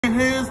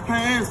his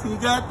pants, he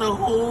got the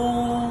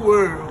whole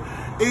world.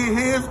 In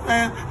his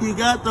pants, he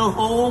got the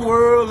whole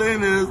world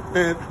in his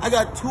pants. I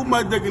got too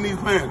much dick in these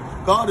pants.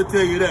 God to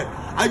tell you that.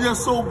 I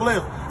just so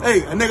blessed.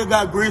 Hey, a nigga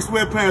got green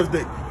sweatpants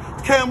dick.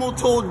 Camel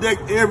toe dick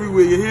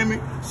everywhere, you hear me?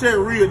 Shit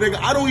real, nigga.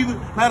 I don't even,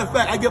 matter of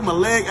fact, I get my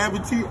leg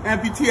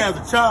amputee as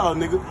a child,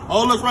 nigga.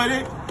 All this right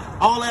here,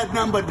 all that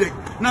nothing but dick.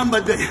 Nothing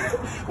but dick.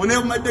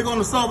 Whenever my dick on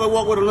the soft, I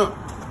walk with a limp.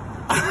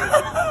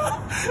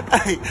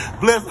 Hey,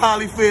 bless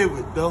Holly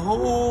Favorite. The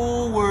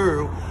whole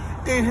world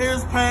in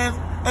his pants.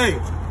 Hey,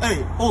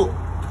 hold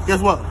on.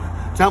 Guess what?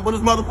 Jump on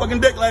this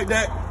motherfucking dick like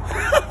that.